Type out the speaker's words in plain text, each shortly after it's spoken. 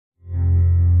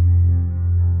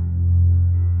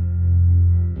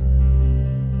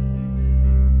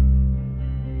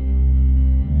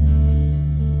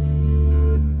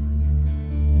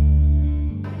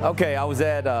Okay, I was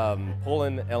at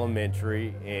Pullen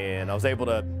Elementary, and I was able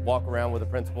to walk around with the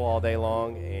principal all day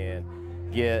long and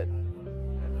get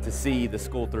to see the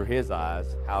school through his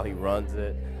eyes, how he runs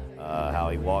it, how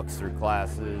he walks through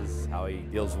classes, how he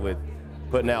deals with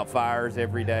putting out fires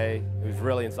every day. It was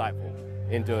really insightful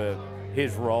into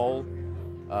his role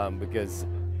because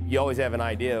you always have an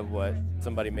idea of what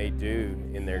somebody may do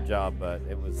in their job, but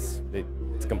it's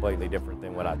completely different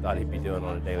than what I thought he'd be doing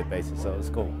on a daily basis, so it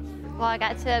was cool. Well, I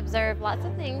got to observe lots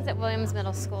of things at Williams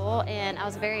Middle School, and I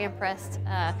was very impressed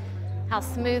how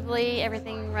smoothly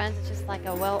everything runs. It's just like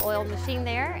a well-oiled machine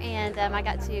there, and I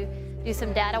got to do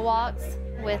some data walks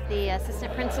with the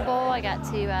assistant principal. I got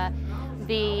to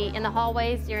be in the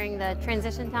hallways during the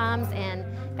transition times and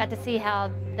got to see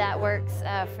how that works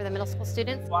for the middle school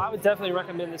students. Well, I would definitely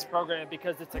recommend this program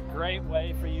because it's a great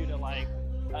way for you to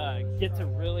get to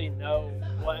really know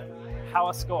how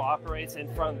a school operates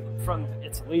and from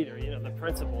its leader, the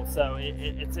principal. So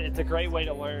it's a great way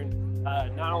to learn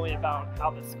not only about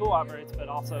how the school operates, but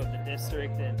also the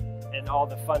district and all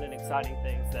the fun and exciting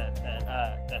things that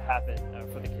happen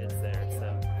for the kids there.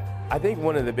 So I think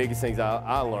one of the biggest things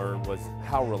I learned was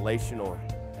how relational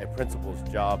a principal's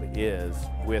job is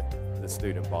with the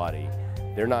student body.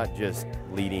 They're not just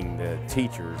leading the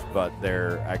teachers, but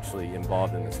they're actually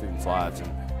involved in the students' lives,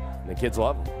 and the kids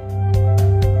love them.